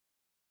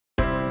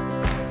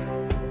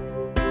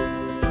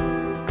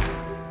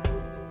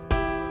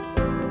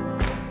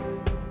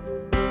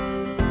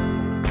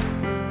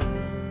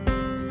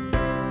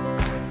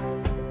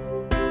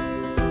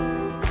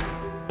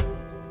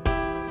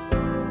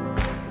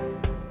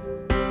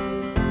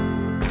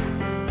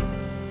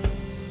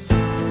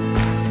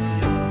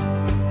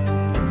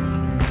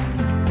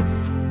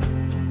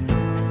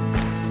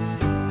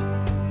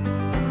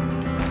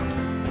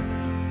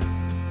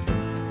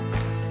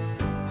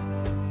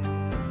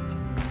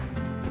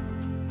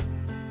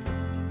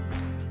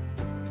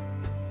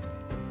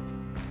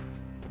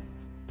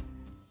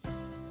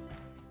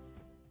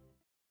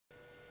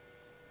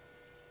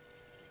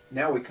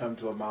Now we come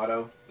to a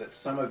motto that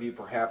some of you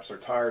perhaps are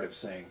tired of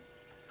seeing.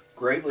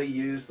 Greatly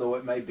used though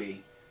it may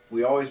be,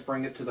 we always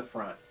bring it to the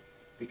front,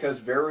 because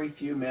very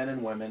few men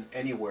and women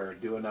anywhere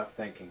do enough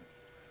thinking.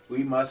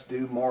 We must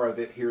do more of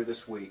it here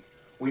this week.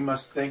 We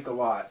must think a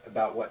lot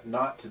about what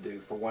not to do,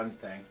 for one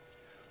thing.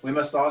 We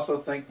must also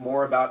think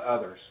more about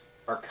others,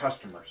 our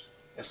customers,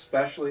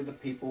 especially the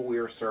people we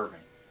are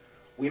serving.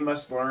 We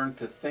must learn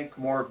to think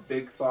more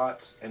big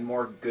thoughts and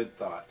more good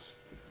thoughts.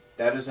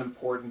 That is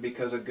important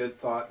because a good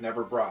thought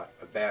never brought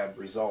a bad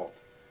result.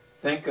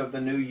 Think of the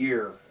new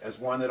year as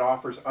one that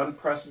offers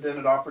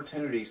unprecedented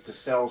opportunities to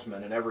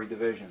salesmen in every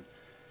division.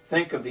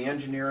 Think of the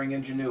engineering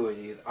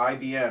ingenuity that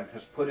IBM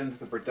has put into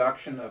the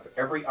production of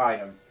every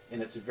item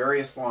in its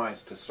various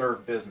lines to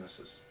serve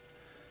businesses.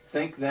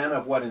 Think then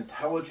of what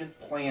intelligent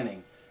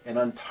planning and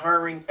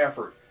untiring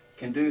effort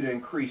can do to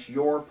increase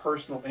your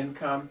personal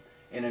income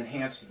and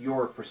enhance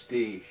your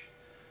prestige.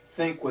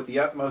 Think with the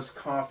utmost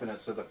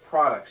confidence of the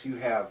products you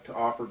have to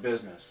offer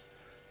business.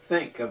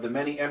 Think of the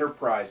many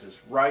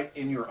enterprises right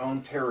in your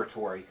own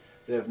territory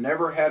that have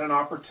never had an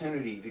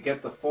opportunity to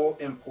get the full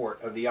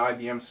import of the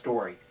IBM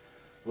story.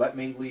 Let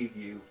me leave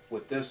you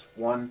with this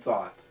one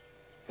thought.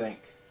 Think.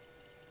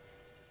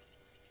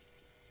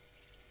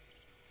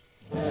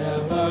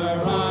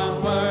 Ever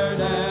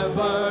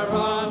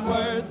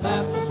onward,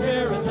 that's the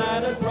spirit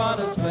that has brought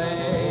us